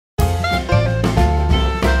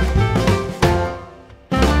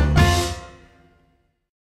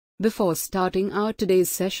Before starting our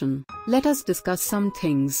today's session, let us discuss some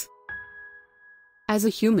things. As a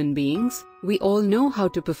human beings, we all know how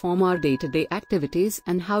to perform our day-to-day activities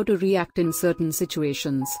and how to react in certain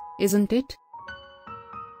situations, isn't it?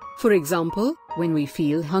 For example, when we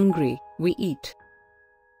feel hungry, we eat.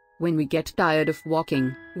 When we get tired of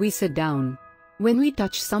walking, we sit down. When we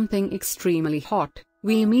touch something extremely hot,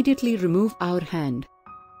 we immediately remove our hand.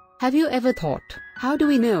 Have you ever thought, how do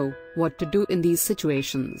we know what to do in these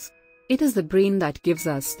situations? It is the brain that gives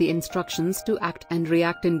us the instructions to act and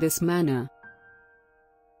react in this manner.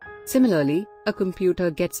 Similarly, a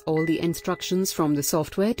computer gets all the instructions from the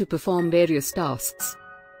software to perform various tasks.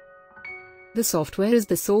 The software is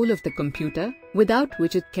the soul of the computer, without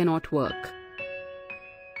which it cannot work.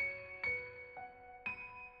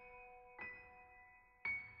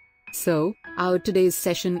 So, our today's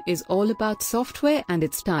session is all about software and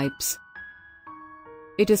its types.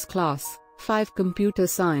 It is Class 5 Computer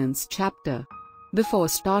Science chapter. Before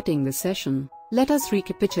starting the session, let us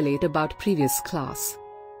recapitulate about previous class.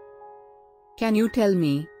 Can you tell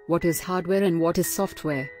me what is hardware and what is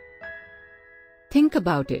software? Think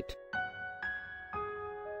about it.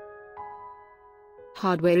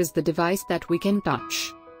 Hardware is the device that we can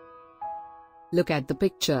touch. Look at the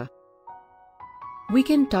picture. We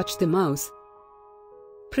can touch the mouse,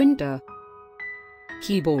 printer,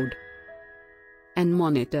 keyboard, and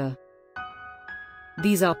monitor.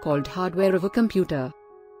 These are called hardware of a computer.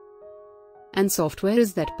 And software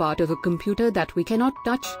is that part of a computer that we cannot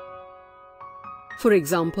touch. For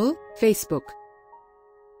example, Facebook,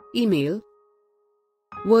 email,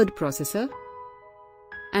 word processor,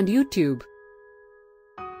 and YouTube.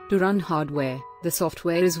 To run hardware, the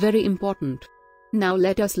software is very important. Now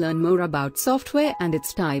let us learn more about software and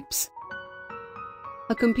its types.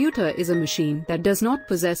 A computer is a machine that does not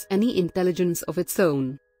possess any intelligence of its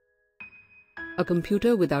own. A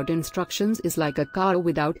computer without instructions is like a car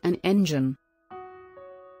without an engine.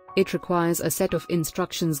 It requires a set of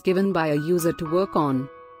instructions given by a user to work on.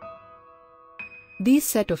 These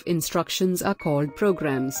set of instructions are called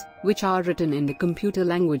programs, which are written in the computer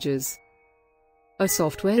languages. A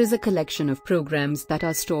software is a collection of programs that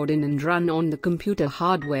are stored in and run on the computer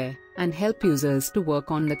hardware, and help users to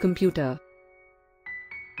work on the computer.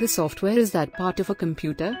 The software is that part of a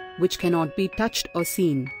computer, which cannot be touched or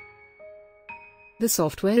seen. The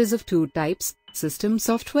software is of two types, system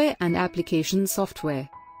software and application software.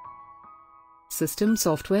 System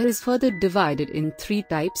software is further divided in three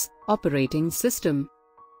types: operating system,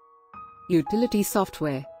 utility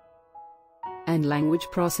software, and language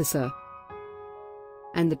processor.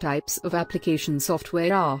 And the types of application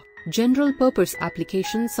software are general purpose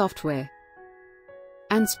application software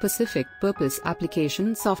and specific purpose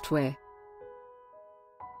application software.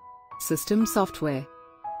 System software.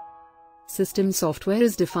 System software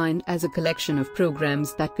is defined as a collection of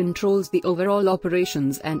programs that controls the overall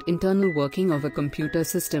operations and internal working of a computer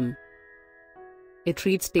system. It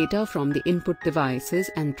reads data from the input devices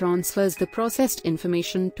and transfers the processed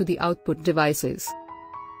information to the output devices.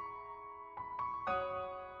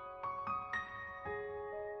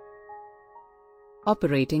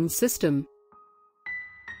 Operating system.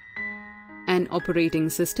 An operating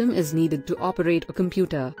system is needed to operate a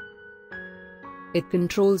computer. It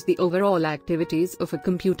controls the overall activities of a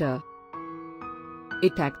computer.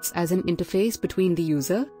 It acts as an interface between the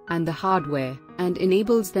user and the hardware, and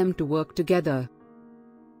enables them to work together.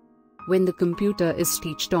 When the computer is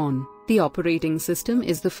switched on, the operating system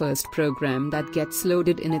is the first program that gets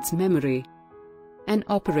loaded in its memory. An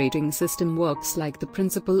operating system works like the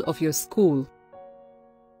principal of your school.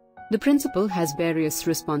 The principal has various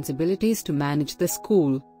responsibilities to manage the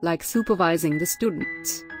school, like supervising the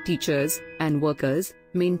students, teachers, and workers,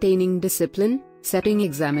 maintaining discipline, setting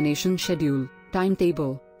examination schedule,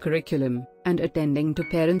 timetable, curriculum, and attending to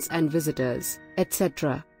parents and visitors,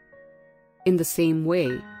 etc. In the same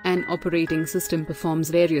way, an operating system performs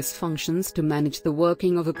various functions to manage the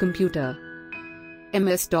working of a computer.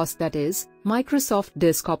 MS-DOS, that is, Microsoft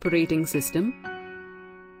Disk Operating System,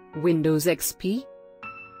 Windows XP,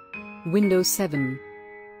 Windows 7,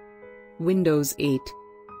 Windows 8,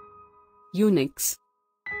 Unix,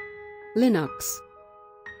 Linux,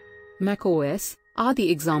 Mac OS are the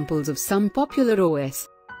examples of some popular OS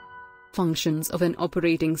functions of an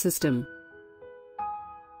operating system.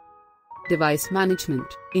 Device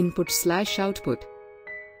management, input/output.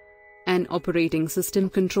 An operating system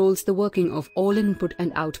controls the working of all input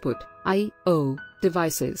and output (I/O)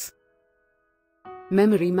 devices.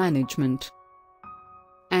 Memory management.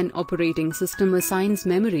 An operating system assigns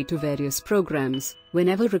memory to various programs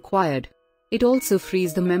whenever required. It also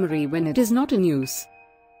frees the memory when it is not in use.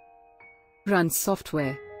 Runs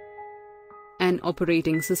software. An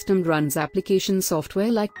operating system runs application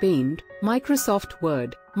software like Paint, Microsoft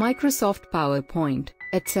Word, Microsoft PowerPoint,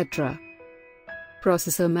 etc.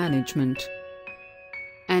 Processor management.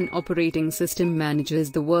 An operating system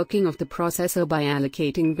manages the working of the processor by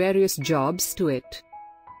allocating various jobs to it.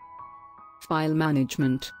 File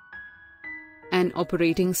management. An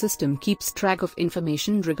operating system keeps track of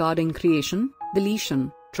information regarding creation,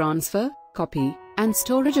 deletion, transfer, copy, and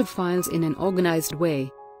storage of files in an organized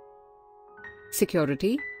way.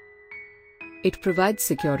 Security. It provides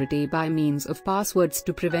security by means of passwords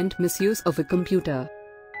to prevent misuse of a computer.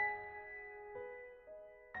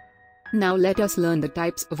 Now let us learn the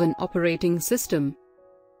types of an operating system.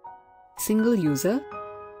 Single user.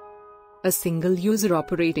 A single-user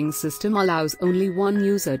operating system allows only one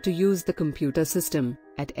user to use the computer system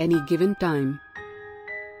at any given time.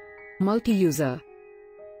 Multi-user.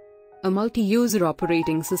 A multi-user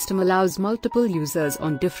operating system allows multiple users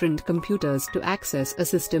on different computers to access a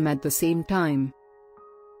system at the same time.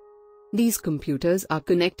 These computers are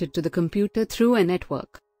connected to the computer through a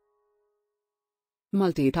network.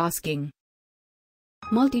 Multitasking.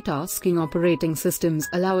 Multitasking operating systems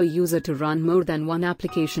allow a user to run more than one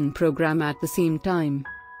application program at the same time.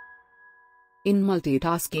 In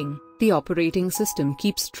multitasking, the operating system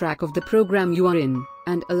keeps track of the program you are in,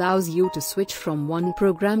 and allows you to switch from one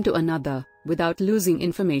program to another, without losing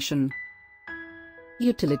information.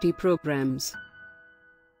 Utility programs.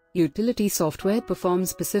 Utility software performs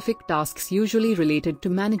specific tasks usually related to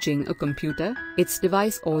managing a computer, its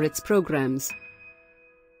device or its programs.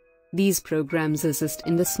 These programs assist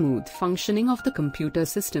in the smooth functioning of the computer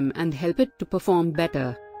system and help it to perform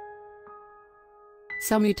better.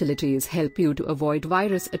 Some utilities help you to avoid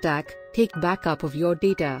virus attack, take backup of your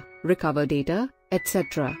data, recover data,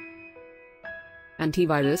 etc.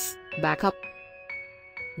 Antivirus, backup,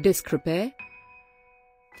 disk repair,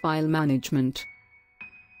 file management,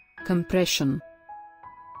 compression,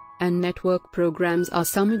 and network programs are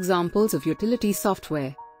some examples of utility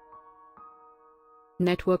software.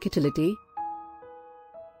 Network utility.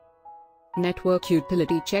 Network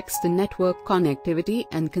utility checks the network connectivity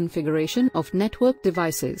and configuration of network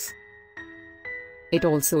devices. It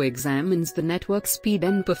also examines the network speed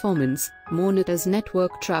and performance, monitors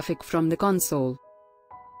network traffic from the console.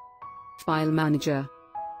 File Manager.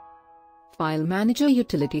 File Manager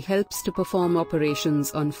utility helps to perform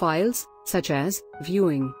operations on files, such as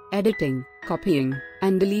viewing, editing, copying,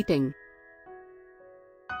 and deleting.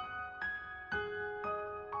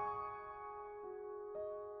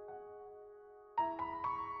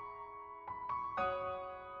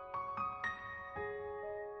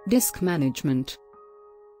 Disk management.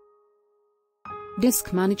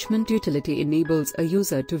 Disk management utility enables a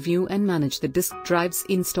user to view and manage the disk drives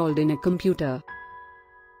installed in a computer.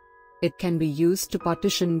 It can be used to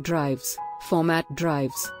partition drives, format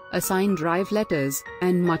drives, assign drive letters,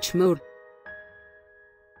 and much more.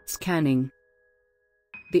 Scanning.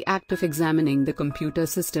 The act of examining the computer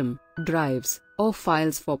system, drives, or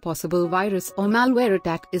files for possible virus or malware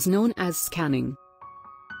attack is known as scanning.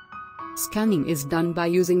 Scanning is done by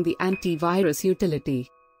using the antivirus utility.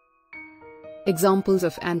 Examples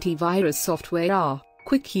of antivirus software are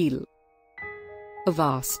Quick Heal,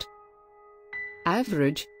 Avast,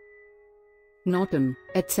 Average, Norton,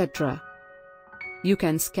 etc. You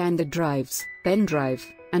can scan the drives, pen drive,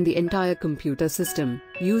 and the entire computer system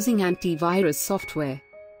using antivirus software.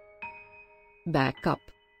 Backup.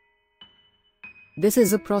 This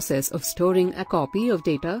is a process of storing a copy of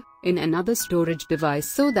data in another storage device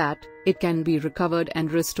so that it can be recovered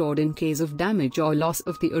and restored in case of damage or loss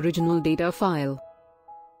of the original data file.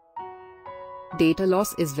 Data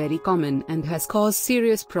loss is very common and has caused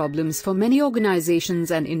serious problems for many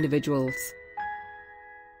organizations and individuals.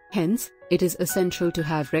 Hence, it is essential to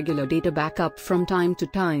have regular data backup from time to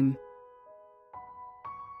time.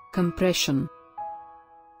 Compression.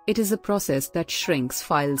 It is a process that shrinks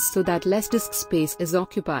files so that less disk space is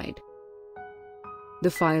occupied. The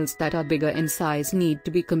files that are bigger in size need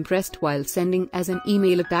to be compressed while sending as an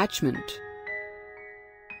email attachment.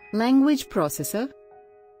 Language processor.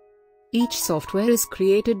 Each software is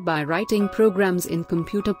created by writing programs in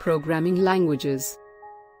computer programming languages.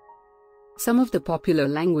 Some of the popular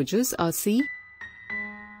languages are C,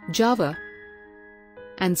 Java,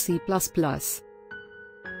 and C++.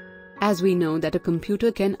 As we know that a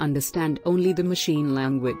computer can understand only the machine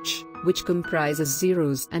language, which comprises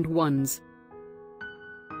zeros and ones.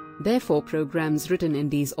 Therefore, programs written in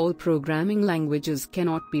these all programming languages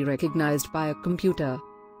cannot be recognized by a computer.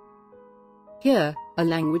 Here, a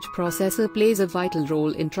language processor plays a vital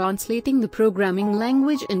role in translating the programming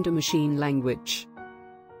language into machine language.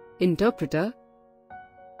 Interpreter.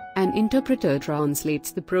 An interpreter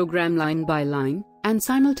translates the program line by line and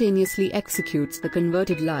simultaneously executes the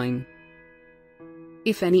converted line.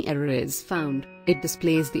 If any error is found, it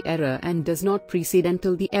displays the error and does not proceed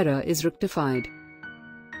until the error is rectified.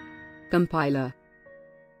 Compiler.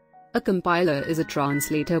 A compiler is a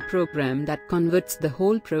translator program that converts the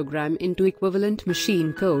whole program into equivalent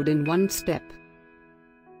machine code in one step.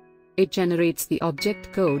 It generates the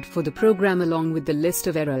object code for the program along with the list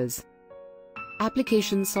of errors.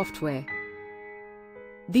 Application software.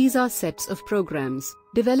 These are sets of programs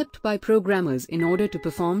developed by programmers in order to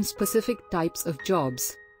perform specific types of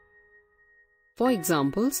jobs. For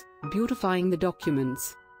examples, beautifying the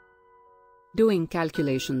documents, doing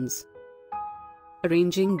calculations,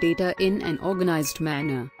 arranging data in an organized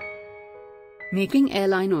manner, making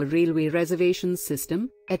airline or railway reservation system,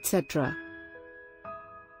 etc.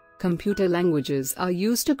 Computer languages are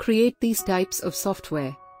used to create these types of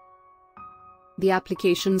software. The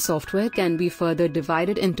application software can be further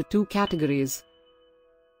divided into two categories: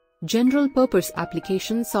 general purpose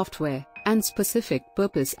application software and specific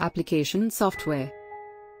purpose application software.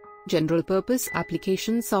 General purpose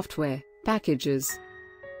application software packages.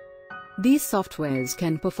 These softwares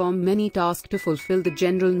can perform many tasks to fulfill the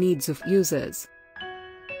general needs of users.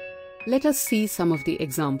 Let us see some of the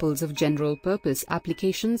examples of general purpose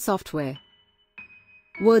application software.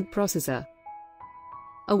 Word processor.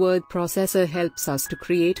 A word processor helps us to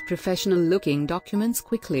create professional-looking documents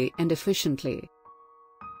quickly and efficiently.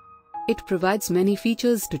 It provides many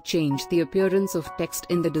features to change the appearance of text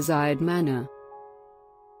in the desired manner.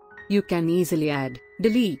 You can easily add,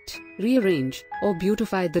 delete, rearrange, or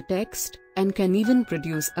beautify the text, and can even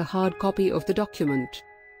produce a hard copy of the document.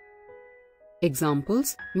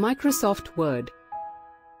 Examples: Microsoft Word,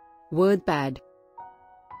 WordPad,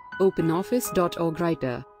 OpenOffice.org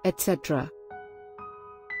Writer, etc.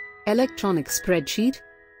 Electronic spreadsheet.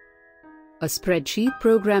 A spreadsheet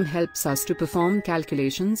program helps us to perform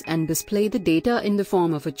calculations and display the data in the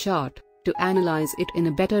form of a chart, to analyze it in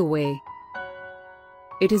a better way.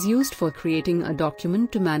 It is used for creating a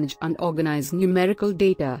document to manage and organize numerical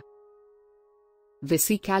data.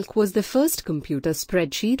 VisiCalc was the first computer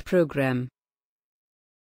spreadsheet program.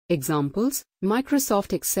 Examples: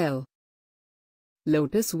 Microsoft Excel,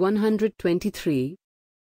 Lotus 123,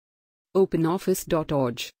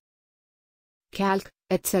 OpenOffice.org, Calc,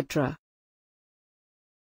 etc.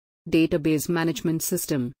 Database Management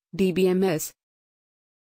System, DBMS.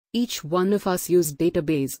 Each one of us use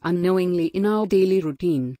database unknowingly in our daily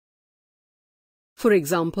routine. For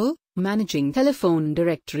example, managing telephone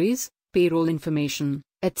directories, payroll information,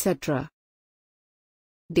 etc.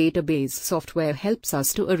 Database software helps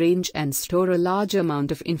us to arrange and store a large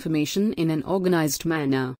amount of information in an organized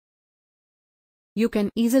manner. You can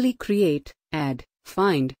easily create, add,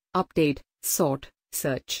 find, update, sort,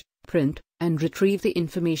 search, print, and retrieve the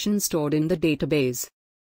information stored in the database.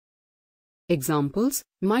 Examples: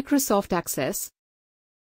 Microsoft Access,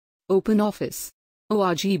 OpenOffice,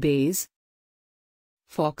 ORG-Base,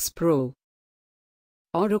 Fox Pro,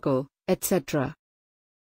 Oracle, etc.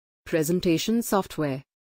 Presentation software.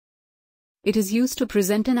 It is used to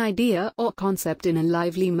present an idea or concept in a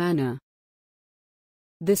lively manner.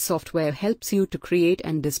 This software helps you to create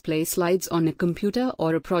and display slides on a computer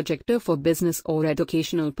or a projector for business or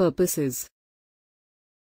educational purposes.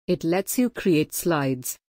 It lets you create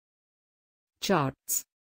slides, charts,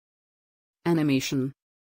 animation,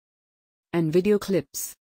 and video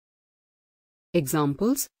clips.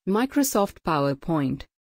 Examples: Microsoft PowerPoint,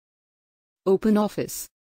 OpenOffice,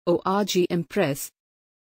 ORG Impress,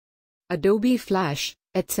 Adobe Flash,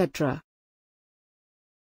 etc.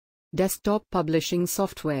 Desktop publishing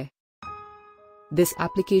software. This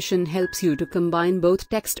application helps you to combine both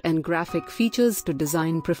text and graphic features to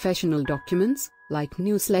design professional documents, like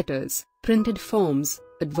newsletters, printed forms,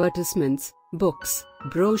 advertisements, books,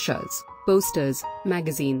 brochures, posters,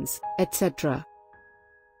 magazines, etc.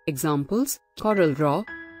 Examples: CorelDRAW,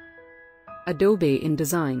 Adobe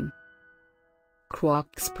InDesign,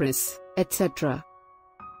 QuarkXPress, etc.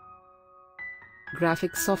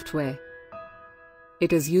 Graphic software.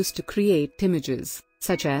 It is used to create images,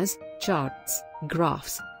 such as charts,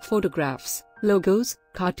 graphs, photographs, logos,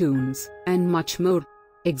 cartoons, and much more.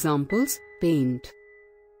 Examples: Paint,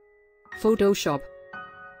 Photoshop,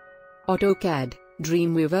 AutoCAD,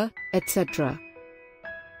 Dreamweaver, etc.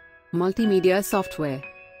 Multimedia software.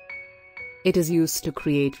 It is used to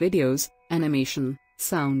create videos, animation,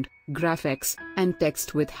 sound, graphics, and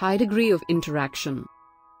text with high degree of interaction.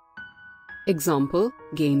 Example: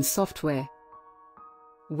 Games software,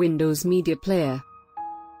 Windows Media Player,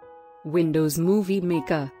 Windows Movie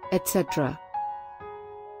Maker, etc.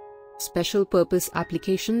 Special purpose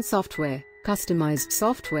application software, customized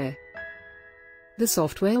software. The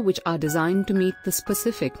software which are designed to meet the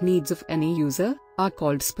specific needs of any user are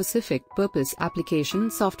called specific purpose application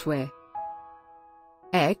software.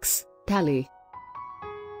 Tally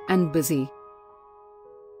and Busy.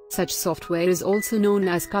 Such software is also known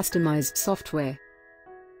as customized software.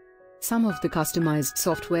 Some of the customized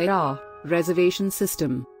software are reservation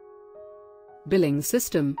system, billing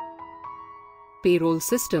system, payroll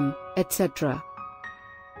system, etc.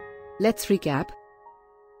 Let's recap.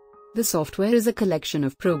 The software is a collection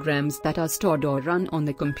of programs that are stored or run on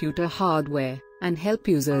the computer hardware and help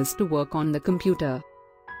users to work on the computer.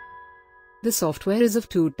 The software is of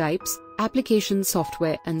two types, application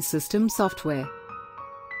software and system software.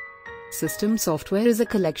 System software is a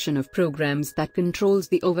collection of programs that controls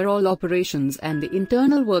the overall operations and the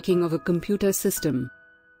internal working of a computer system.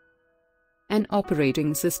 An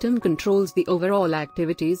operating system controls the overall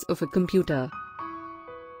activities of a computer.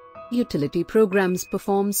 Utility programs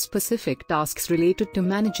perform specific tasks related to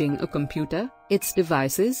managing a computer, its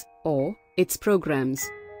devices, or its programs.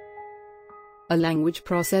 A language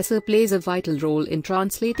processor plays a vital role in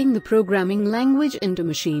translating the programming language into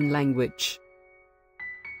machine language.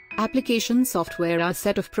 Application software are a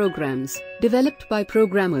set of programs developed by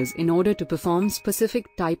programmers in order to perform specific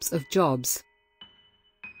types of jobs.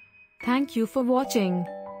 Thank you for watching.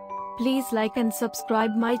 Please like and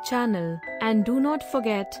subscribe my channel, and do not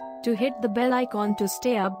forget to hit the bell icon to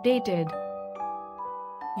stay updated.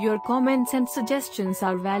 Your comments and suggestions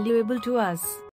are valuable to us.